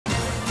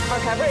Our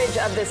coverage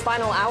of this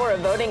final hour of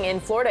voting in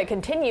Florida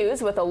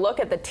continues with a look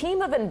at the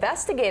team of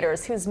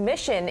investigators whose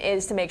mission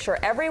is to make sure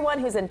everyone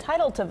who's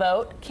entitled to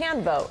vote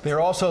can vote.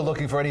 They're also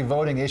looking for any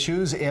voting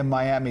issues in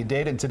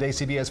Miami-Dade. And today,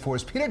 CBS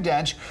 4's Peter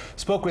Dench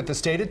spoke with the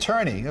state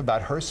attorney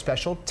about her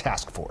special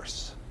task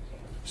force.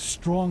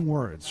 Strong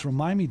words from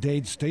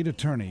Miami-Dade State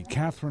Attorney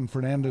Catherine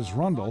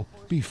Fernandez-Rundle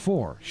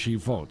before she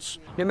votes.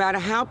 No matter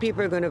how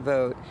people are going to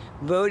vote,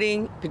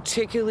 voting,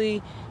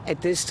 particularly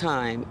at this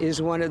time,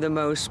 is one of the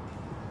most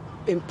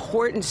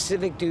important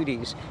civic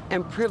duties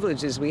and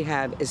privileges we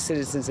have as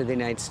citizens of the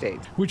United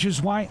States. Which is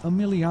why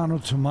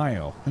Emiliano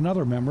Tamayo and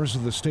other members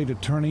of the state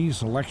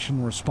attorney's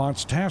election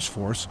response task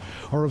force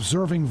are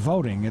observing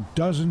voting at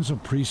dozens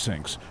of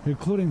precincts,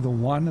 including the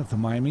one at the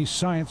Miami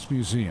Science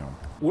Museum.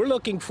 We're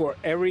looking for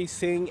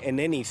everything and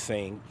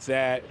anything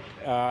that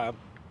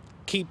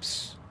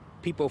keeps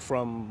people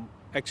from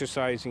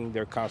exercising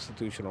their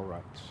constitutional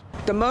rights.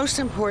 The most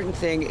important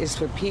thing is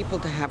for people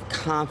to have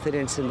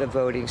confidence in the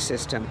voting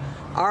system.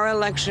 Our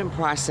election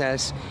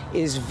process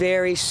is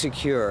very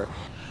secure.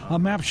 A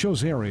map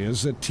shows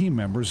areas that team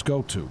members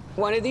go to.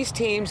 One of these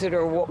teams that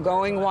are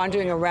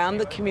wandering around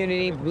the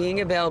community, being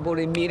available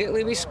to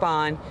immediately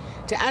respond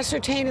to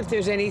ascertain if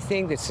there's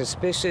anything that's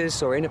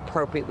suspicious or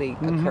inappropriately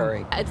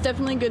occurring. It's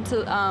definitely good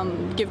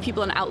to give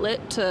people an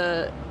outlet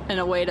and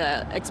a way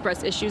to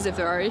express issues if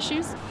there are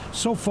issues.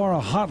 So far,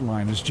 a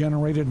hotline has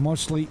generated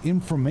mostly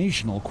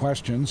informational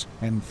questions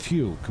and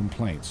few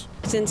complaints.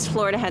 Since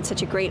Florida had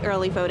such a great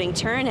early voting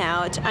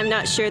turnout, I'm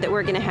not sure that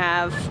we're going to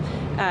have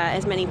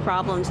as many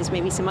problems as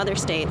maybe some other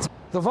states.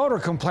 The voter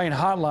complaint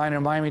hotline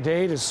in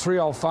Miami-Dade is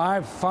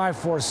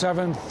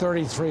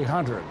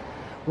 305-547-3300.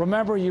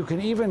 Remember, you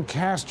can even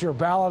cast your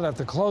ballot at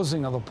the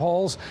closing of the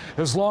polls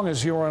as long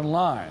as you're in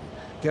line.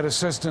 Get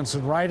assistance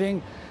in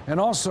writing and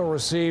also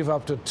receive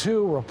up to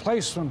 2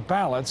 replacement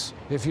ballots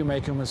if you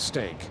make a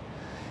mistake.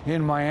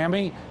 In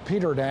Miami,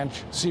 Peter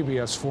Dench,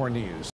 CBS 4 News.